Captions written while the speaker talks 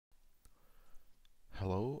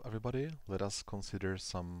Hello everybody, let us consider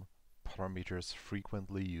some parameters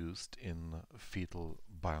frequently used in fetal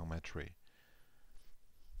biometry.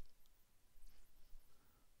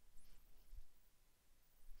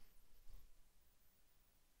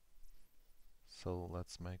 So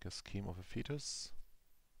let's make a scheme of a fetus.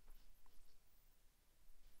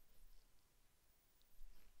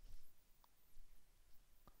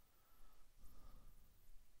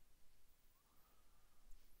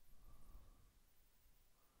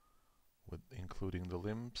 With including the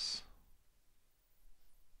limbs.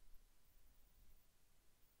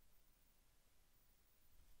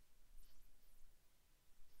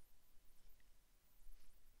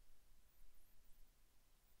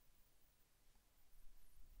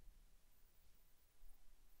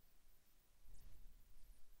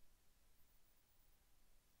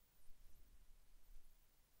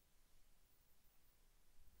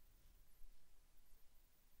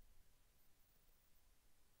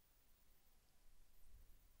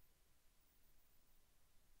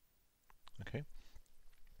 Okay.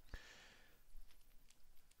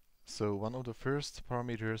 So one of the first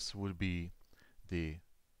parameters would be the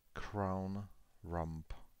crown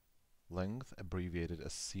rump length, abbreviated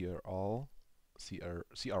as CRL,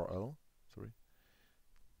 sorry.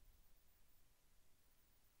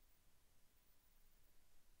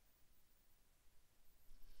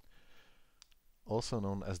 Also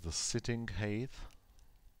known as the sitting height.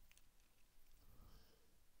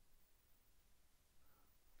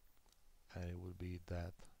 And it would be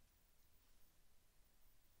that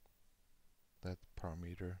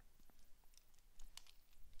parameter.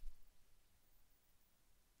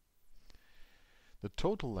 The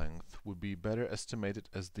total length would be better estimated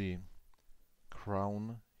as the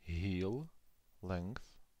crown heel length.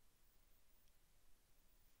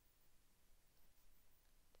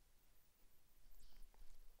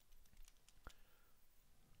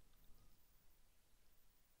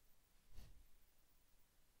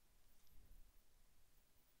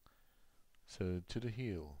 So to the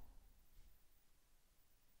heel.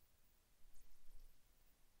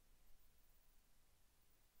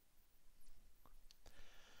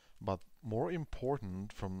 But more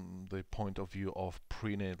important from the point of view of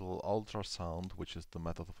prenatal ultrasound, which is the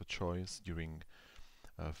method of a choice during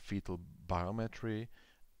fetal biometry,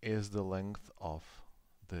 is the length of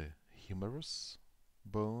the humerus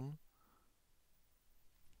bone,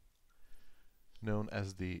 known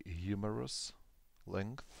as the humerus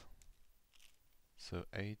length. So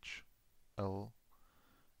HL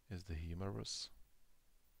is the humerus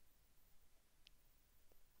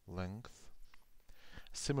length.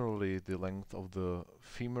 Similarly, the length of the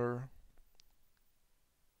femur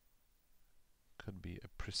could be a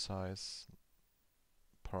precise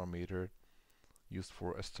parameter used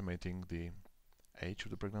for estimating the age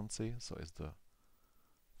of the pregnancy, so is the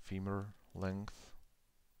femur length.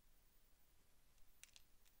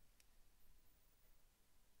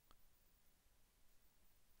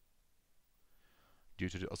 Due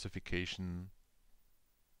to the ossification,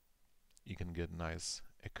 you can get nice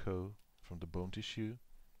echo from the bone tissue.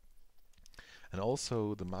 And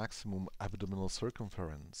also the maximum abdominal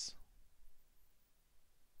circumference.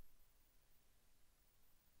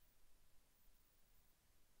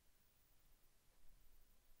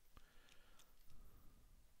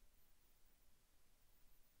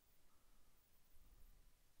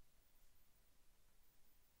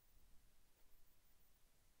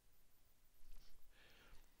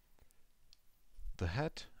 The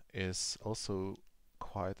head is also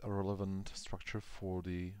quite a relevant structure for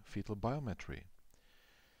the fetal biometry.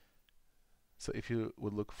 So if you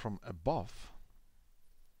would look from above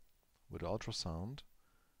with ultrasound,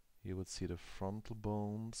 you would see the frontal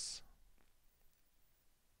bones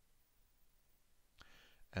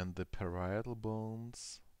and the parietal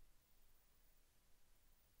bones.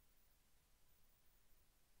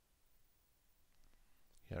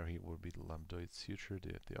 Here would be the lambdoid suture,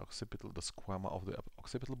 the occipital, the squama of the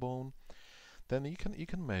occipital bone. Then you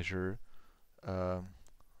can measure also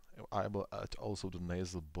the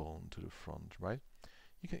nasal bone to the front, right?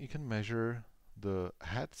 You can measure the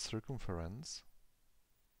head circumference.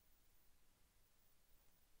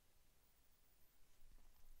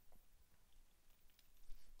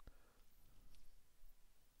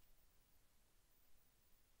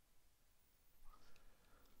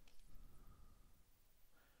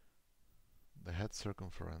 The head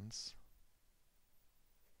circumference.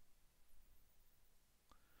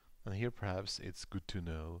 And here perhaps it's good to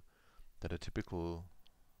know that a typical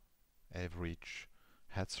average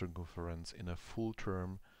head circumference in a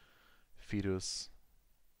full-term fetus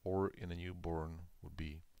or in a newborn would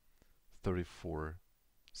be 34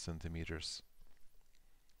 centimeters.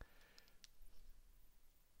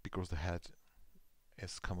 because the head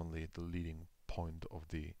is commonly the leading point of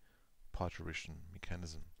the parturition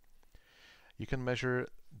mechanism. You can measure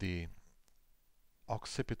the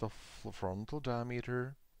occipital-frontal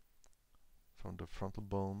diameter from the frontal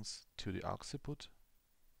bones to the occiput.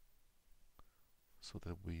 So that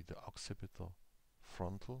will be the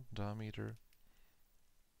occipital-frontal diameter.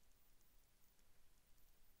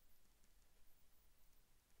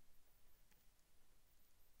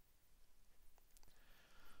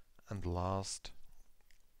 And the last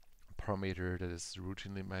parameter that is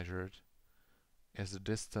routinely measured is the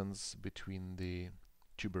distance between the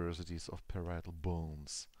tuberosities of parietal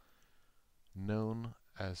bones, known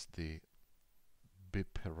as the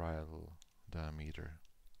biparietal diameter.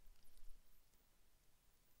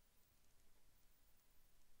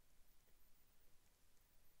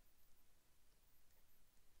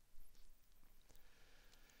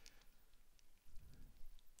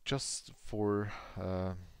 Just for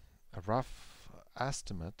a rough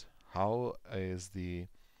estimate, how is the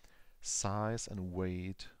size and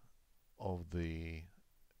weight of the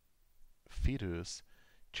fetus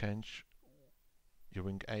change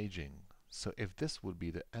during aging? So if this would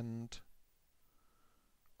be the end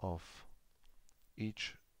of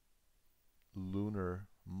each lunar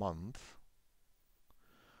month,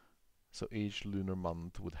 so each lunar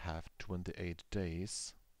month would have 28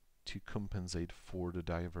 days to compensate for the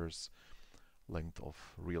diverse length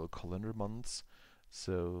of real calendar months.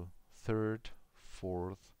 So 3rd,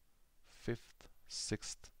 4th, 5th,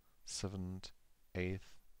 6th, 7th, 8th,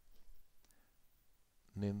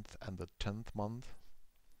 9th and the 10th month.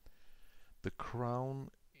 The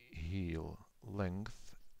crown heel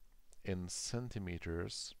length in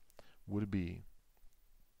centimeters would be,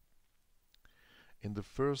 in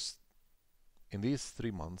these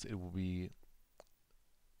 3 months, it will be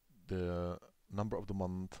the number of the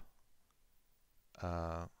month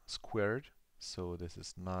squared. So this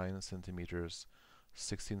is 9 centimeters,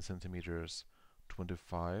 16 centimeters,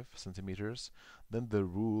 25 centimeters. Then the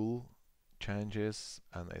rule changes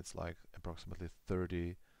and it's like approximately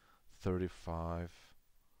 30, 35,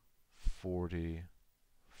 40,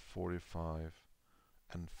 45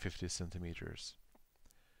 and 50 centimeters.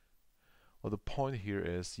 Well, the point here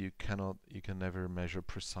is you can never measure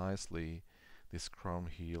precisely this crown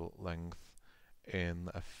heel length in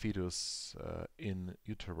a fetus in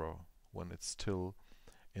utero when it's still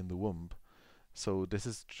in the womb. So this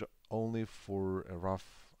is only for a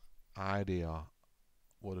rough idea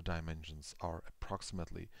what the dimensions are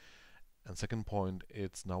approximately. And second point,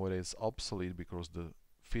 it's nowadays obsolete because the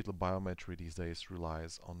fetal biometry these days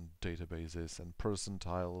relies on databases and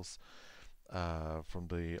percentiles from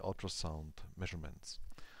the ultrasound measurements.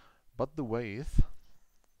 But the weight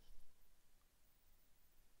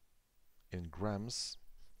in grams,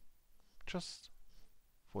 just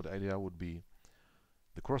for the idea, would be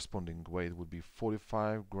the corresponding weight would be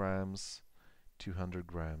 45 grams, 200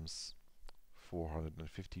 grams,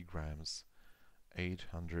 450 grams,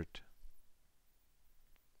 800,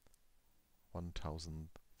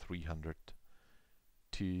 1300,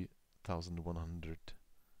 2100,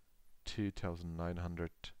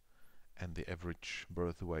 2900, and the average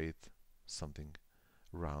birth weight something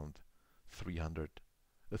around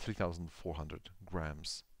 3,400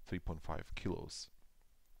 grams, 3.5 kilos.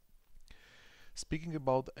 Speaking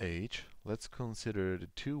about age, let's consider the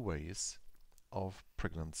 2 ways of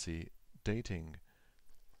pregnancy dating.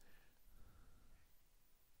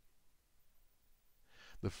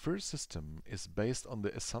 The first system is based on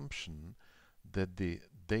the assumption that the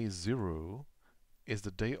day 0 is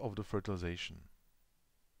the day of the fertilization.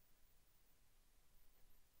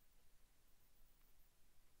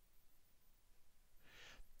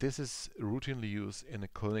 This is routinely used in a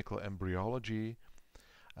clinical embryology,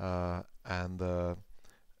 and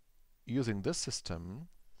using this system,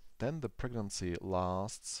 then the pregnancy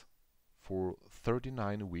lasts for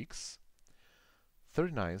 39 weeks.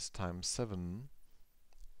 39 times 7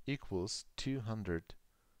 equals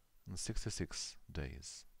 266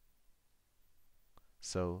 days.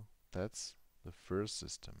 So that's the first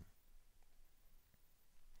system.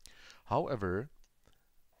 However,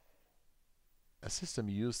 a system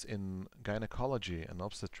used in gynecology and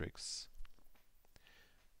obstetrics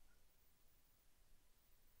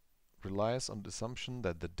relies on the assumption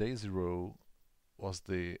that the day 0 was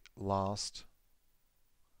the last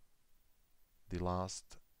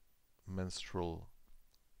menstrual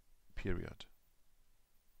period.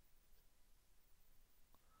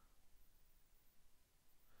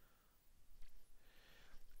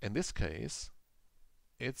 In this case,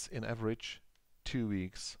 it's in average 2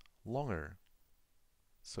 weeks longer.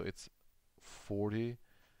 So it's 40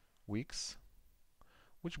 weeks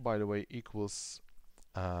which by the way equals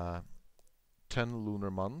 10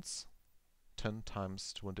 lunar months, 10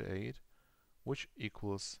 times 28, which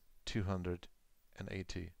equals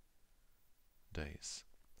 280 days.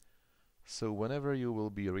 So whenever you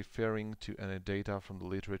will be referring to any data from the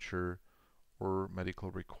literature or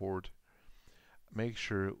medical record, make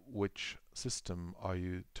sure which system are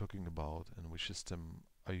you talking about and which system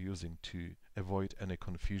are you using to avoid any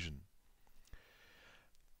confusion.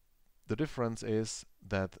 The difference is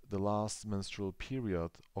that the last menstrual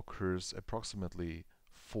period occurs approximately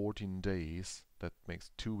 14 days, that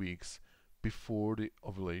makes 2 weeks, before the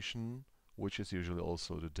ovulation, which is usually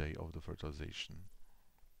also the day of the fertilization.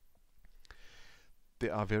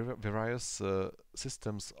 There are various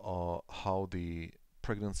systems on how the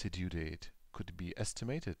pregnancy due date could be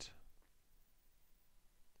estimated.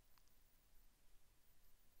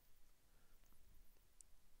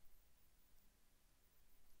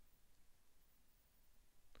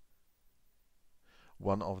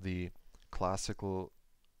 One of the classical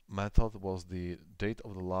method was the date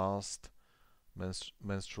of the last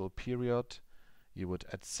menstrual period. You would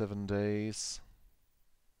add 7 days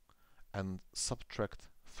and subtract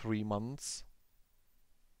 3 months,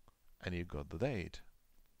 and you got the date.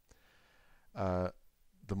 The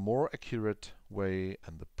more accurate way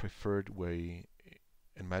and the preferred way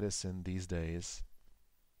in medicine these days,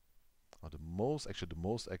 or the most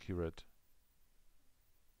accurate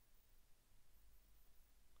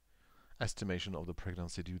estimation of the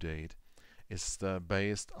pregnancy due date, is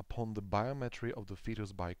based upon the biometry of the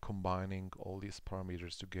fetus by combining all these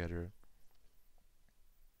parameters together.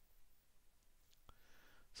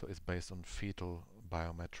 So it's based on fetal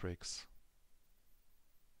biometrics,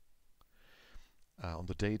 on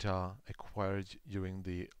the data acquired during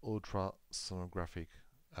the ultrasonographic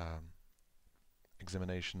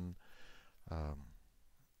examination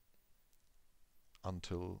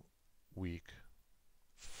until week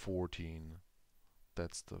 14.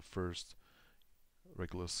 That's the first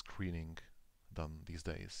regular screening done these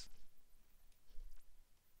days.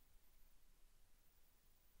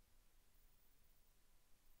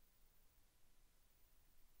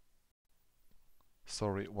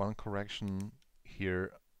 Sorry, one correction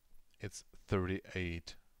here. It's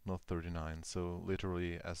 38, not 39. So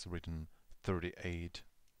literally as written, 38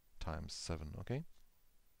 times 7, okay?